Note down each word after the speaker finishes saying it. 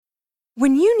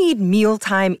When you need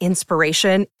mealtime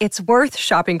inspiration, it's worth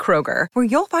shopping Kroger, where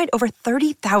you'll find over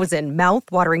 30,000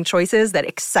 mouth-watering choices that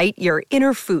excite your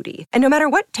inner foodie. And no matter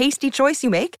what tasty choice you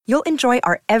make, you'll enjoy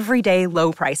our everyday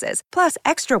low prices, plus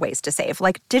extra ways to save,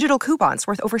 like digital coupons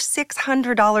worth over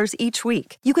 $600 each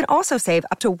week. You can also save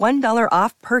up to $1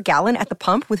 off per gallon at the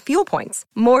pump with fuel points.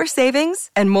 More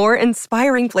savings and more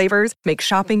inspiring flavors make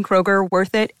shopping Kroger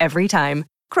worth it every time.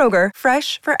 Kroger,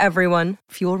 fresh for everyone.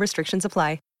 Fuel restrictions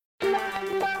apply.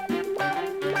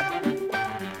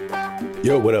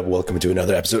 Yo, what up? Welcome to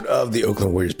another episode of the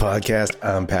Oakland Warriors podcast.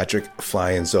 I'm Patrick,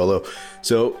 flying solo.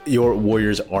 So your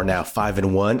Warriors are now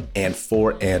 5-1 and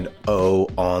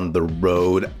 4-0 on the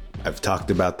road. I've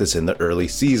talked about this in the early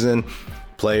season.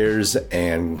 Players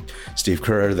and Steve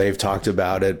Kerr, they've talked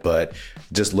about it, but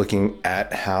just looking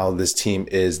at how this team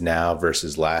is now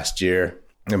versus last year,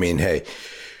 I mean, hey,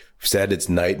 said it's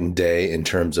night and day in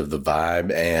terms of the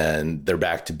vibe, and they're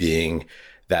back to being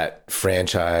that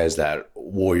franchise, that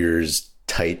Warriors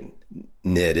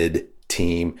tight-knitted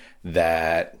team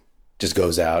that just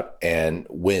goes out and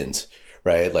wins,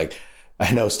 right? Like,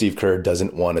 I know Steve Kerr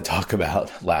doesn't want to talk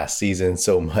about last season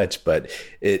so much, but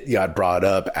it got brought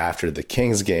up after the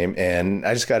Kings game. And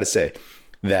I just got to say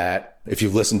that if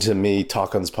you've listened to me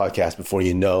talk on this podcast before,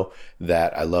 you know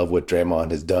that I love what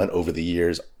Draymond has done over the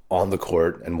years on the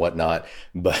court and whatnot,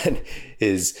 but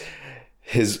his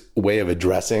way of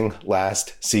addressing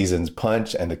last season's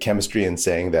punch and the chemistry and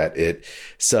saying that it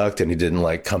sucked and he didn't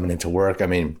like coming into work. I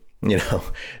mean, you know,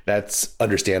 that's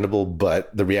understandable,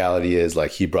 but the reality is,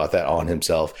 like, he brought that on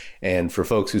himself. And for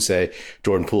folks who say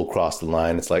Jordan Poole crossed the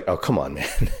line, it's like, oh, come on,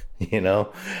 man. You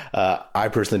know, I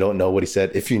personally don't know what he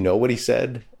said. If you know what he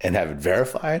said and have it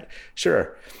verified,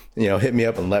 sure, you know, hit me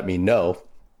up and let me know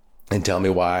and tell me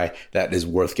why that is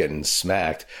worth getting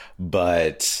smacked.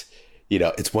 But you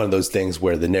know, it's one of those things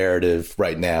where the narrative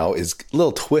right now is a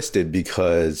little twisted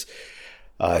because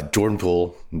Jordan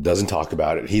Poole doesn't talk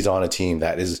about it. He's on a team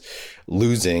that is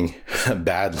losing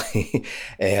badly,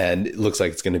 and it looks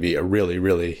like it's going to be a really,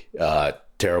 really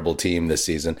terrible team this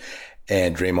season.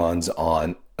 And Draymond's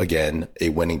on, again, a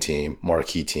winning team,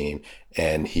 marquee team,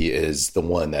 and he is the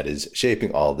one that is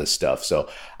shaping all this stuff. So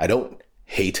I don't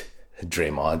hate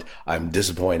Draymond. I'm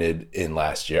disappointed in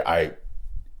last year. I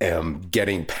am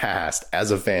getting past as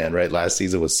a fan, right? Last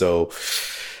season was so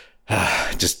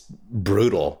just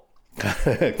brutal,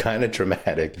 kind of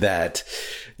traumatic that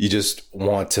you just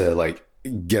want to like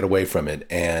get away from it.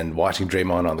 And watching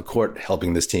Draymond on the court,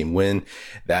 helping this team win,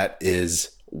 that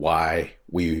is why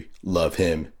we love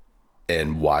him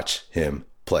and watch him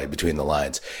play between the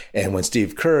lines. And when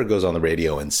Steve Kerr goes on the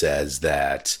radio and says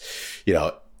that, you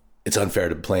know, it's unfair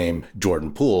to blame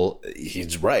Jordan Poole,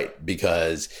 he's right,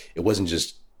 because it wasn't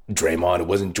just Draymond, it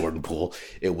wasn't Jordan Poole,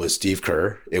 it was Steve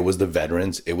Kerr, it was the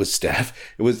veterans, it was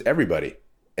Steph, it was everybody.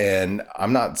 And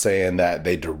I'm not saying that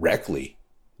they directly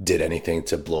did anything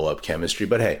to blow up chemistry,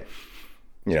 but hey,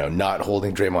 you know, not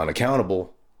holding Draymond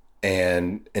accountable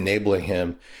and enabling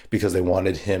him because they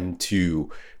wanted him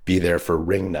to be there for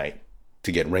ring night,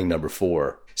 to get ring number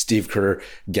 4. Steve Kerr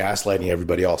gaslighting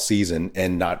everybody all season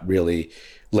and not really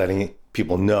letting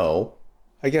people know,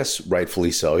 I guess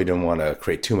rightfully so. He didn't want to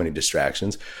create too many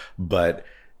distractions, but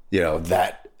you know,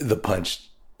 that the punch,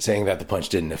 saying that the punch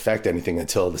didn't affect anything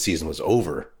until the season was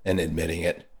over and admitting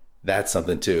it, that's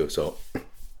something too. So,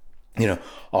 you know,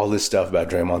 all this stuff about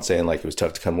Draymond saying like it was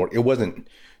tough to come work. It wasn't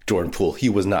Jordan Poole. He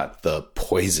was not the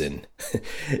poison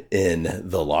in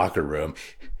the locker room.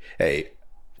 Hey,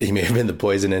 he may have been the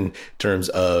poison in terms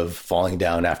of falling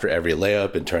down after every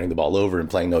layup and turning the ball over and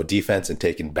playing no defense and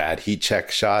taking bad heat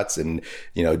check shots and,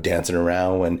 you know, dancing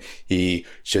around when he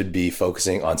should be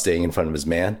focusing on staying in front of his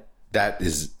man. That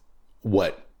is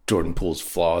what Jordan Poole's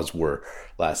flaws were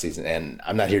last season. And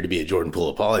I'm not here to be a Jordan Poole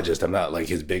apologist. I'm not like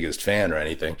his biggest fan or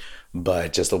anything,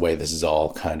 but just the way this has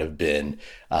all kind of been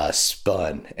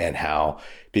spun and how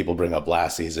people bring up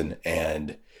last season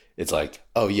and it's like,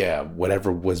 oh yeah,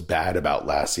 whatever was bad about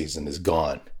last season is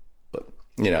gone. But,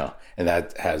 you know, and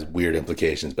that has weird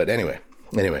implications. But anyway,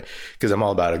 because I'm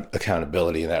all about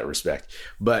accountability in that respect.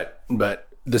 But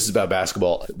this is about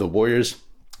basketball. The Warriors,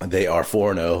 they are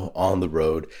 4-0 on the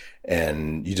road,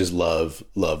 and you just love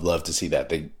to see that.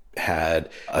 They had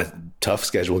a tough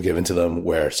schedule given to them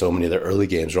where so many of their early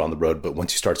games are on the road, but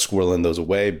once you start squirreling those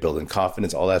away, building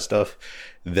confidence, all that stuff,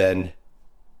 then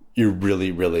you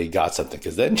really, really got something,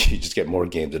 because then you just get more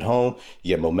games at home, you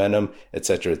get momentum, et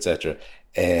cetera, et cetera.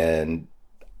 And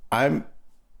I'm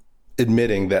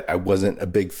admitting that I wasn't a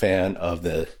big fan of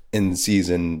the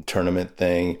in-season tournament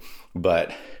thing,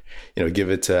 but, you know, give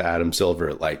it to Adam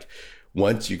Silver. Like,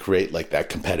 once you create like that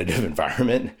competitive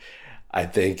environment, I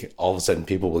think all of a sudden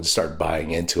people will just start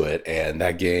buying into it. And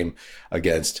that game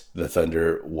against the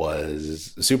Thunder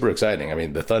was super exciting. I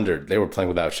mean, the Thunder, they were playing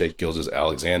without Shai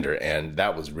Gilgeous-Alexander, and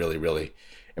that was really, really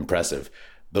impressive.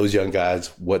 Those young guys,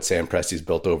 what Sam Presti's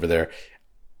built over there.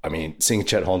 I mean, seeing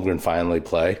Chet Holmgren finally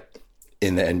play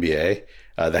in the NBA,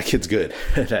 that kid's good.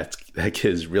 that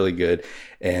kid is really good.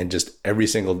 And just every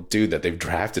single dude that they've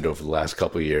drafted over the last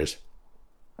couple of years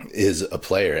is a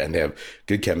player, and they have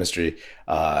good chemistry,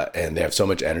 and they have so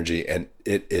much energy. And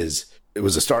it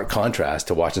was a stark contrast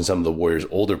to watching some of the Warriors'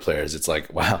 older players. It's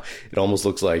like, wow, it almost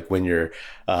looks like when you're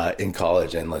in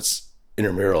college and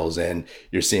intramurals and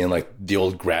you're seeing like the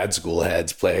old grad school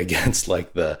heads play against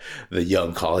like the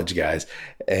young college guys.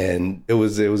 And it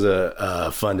was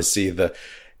fun to see the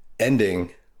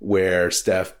ending where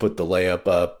Steph put the layup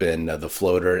up and the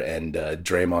floater, and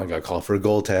Draymond got called for a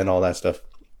goaltend, all that stuff.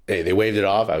 Hey, they waved it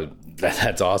off.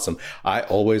 That's awesome. I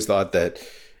always thought that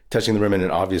touching the rim in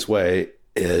an obvious way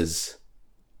is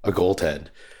a goaltend.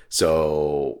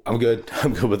 So I'm good.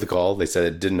 I'm good with the call. They said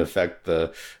it didn't affect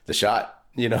the shot,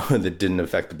 that didn't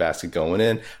affect the basket going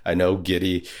in. I know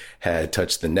Giddey had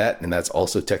touched the net, and that's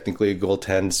also technically a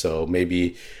goaltend. So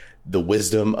maybe the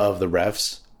wisdom of the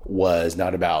refs was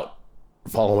not about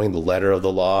following the letter of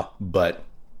the law, but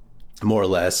more or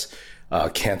less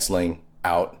canceling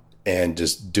out and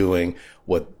just doing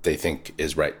what they think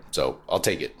is right. So I'll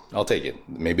take it.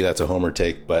 Maybe that's a homer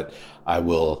take, but I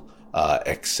will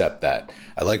accept that.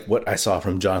 I like what I saw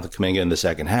from Jonathan Kuminga in the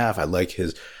second half. I like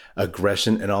his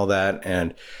aggression and all that.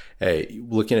 And hey,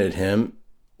 looking at him,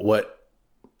 what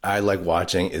I like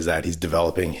watching is that he's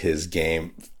developing his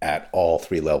game at all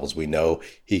three levels. We know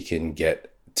he can get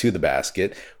to the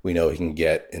basket. We know he can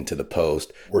get into the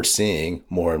post. We're seeing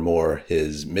more and more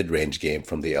his mid-range game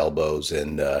from the elbows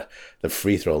and the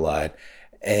free throw line.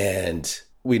 And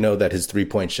we know that his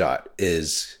three-point shot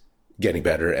is getting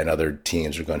better, and other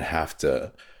teams are going to have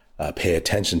to pay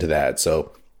attention to that.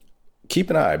 So keep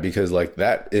an eye, because like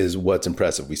that is what's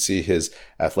impressive. We see his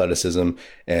athleticism,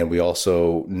 and we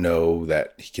also know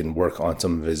that he can work on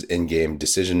some of his in-game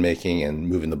decision-making and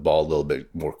moving the ball a little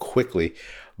bit more quickly.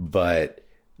 But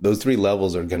those three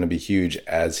levels are going to be huge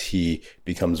as he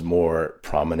becomes more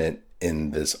prominent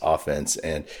in this offense.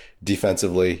 And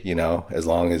defensively, as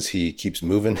long as he keeps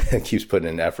moving and keeps putting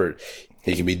in effort,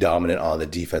 he can be dominant on the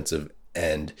defensive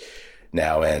end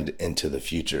now and into the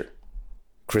future.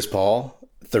 Chris Paul,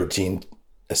 13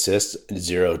 assists,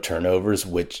 0 turnovers,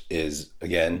 which is,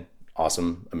 again,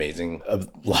 awesome, amazing. A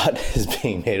lot is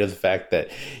being made of the fact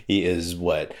that he is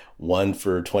 1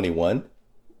 for 21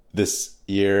 this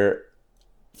year,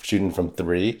 shooting from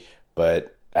 3.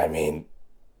 But I mean,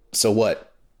 so what?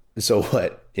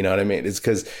 You know what I mean? It's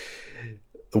because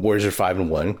the Warriors are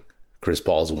 5-1. Chris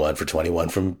Paul's 1 for 21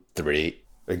 from 3.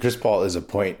 Like, Chris Paul is a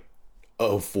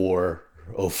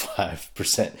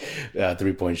 0.05%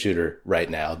 three-point shooter right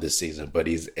now this season, but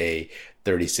he's a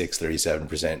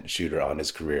 37% shooter on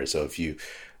his career. So if you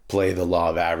play the law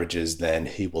of averages, then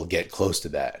he will get close to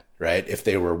that, right? If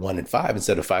they were 1-5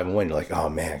 instead of 5-1, you're like, oh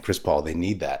man, Chris Paul, they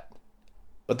need that.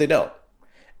 But they don't.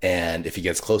 And if he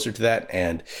gets closer to that,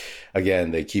 and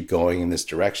again, they keep going in this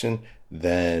direction,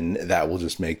 then that will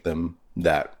just make them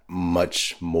that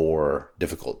much more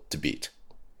difficult to beat.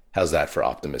 How's that for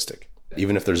optimistic?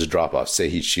 Even if there's a drop off, say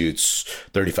he shoots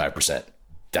 35%,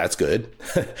 that's good.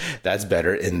 That's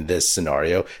better in this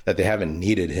scenario, that they haven't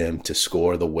needed him to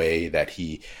score the way that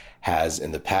he has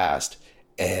in the past.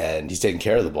 And he's taking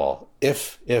care of the ball.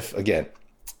 If again,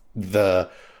 the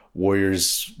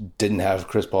Warriors didn't have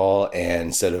Chris Paul, and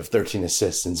instead of 13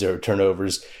 assists and 0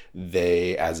 turnovers,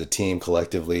 they as a team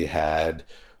collectively had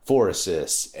 4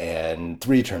 assists and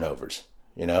 3 turnovers,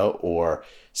 or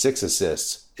 6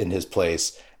 assists in his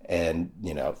place and,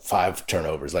 5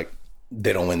 turnovers. Like,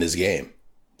 they don't win this game.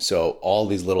 So all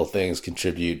these little things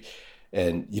contribute,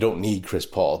 and you don't need Chris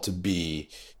Paul to be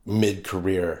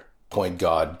mid-career point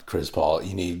guard Chris Paul.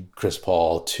 You need Chris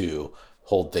Paul to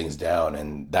hold things down,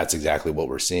 and that's exactly what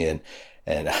we're seeing.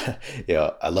 And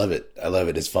I love it.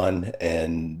 It's fun.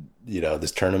 And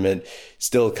this tournament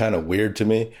still kind of weird to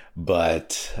me,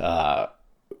 but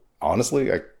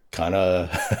honestly, I kind of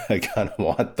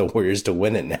want the Warriors to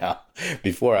win it now.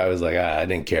 Before, I was like, I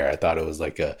didn't care. I thought it was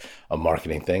like a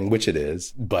marketing thing, which it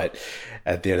is. But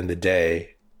at the end of the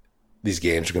day, these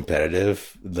games are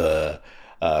competitive. The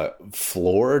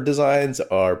floor designs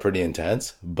are pretty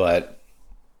intense, but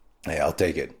hey, I'll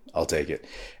take it.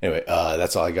 Anyway,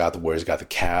 that's all I got. The Warriors got the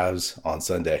Cavs on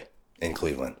Sunday in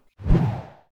Cleveland.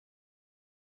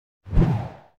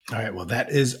 All right, well,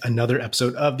 that is another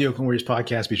episode of the Oakland Warriors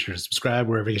podcast. Be sure to subscribe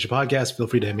wherever you get your podcast. Feel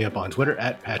free to hit me up on Twitter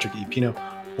at Patrick E. Pino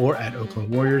or at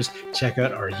Oakland Warriors. Check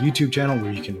out our YouTube channel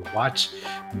where you can watch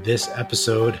this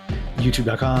episode,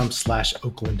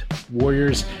 youtube.com/Oakland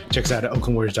Warriors. Check us out at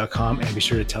oaklandwarriors.com, and be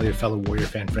sure to tell your fellow Warrior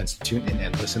fan friends to tune in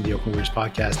and listen. The Oakland Warriors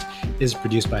podcast is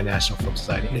produced by National Film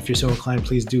Society. And if you're so inclined,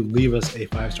 please do leave us a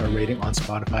 5-star rating on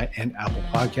Spotify and Apple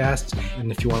Podcasts.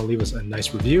 And if you want to leave us a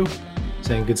nice review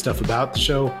saying good stuff about the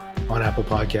show on Apple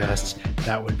Podcasts,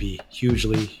 that would be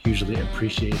hugely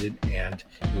appreciated, and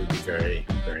it would be very,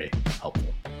 very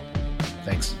helpful.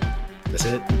 Thanks. That's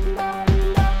it.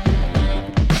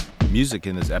 Music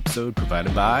in this episode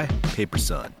provided by Paper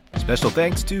Sun. Special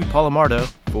thanks to Paul Amardo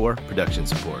for production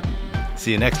support.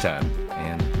 See you next time.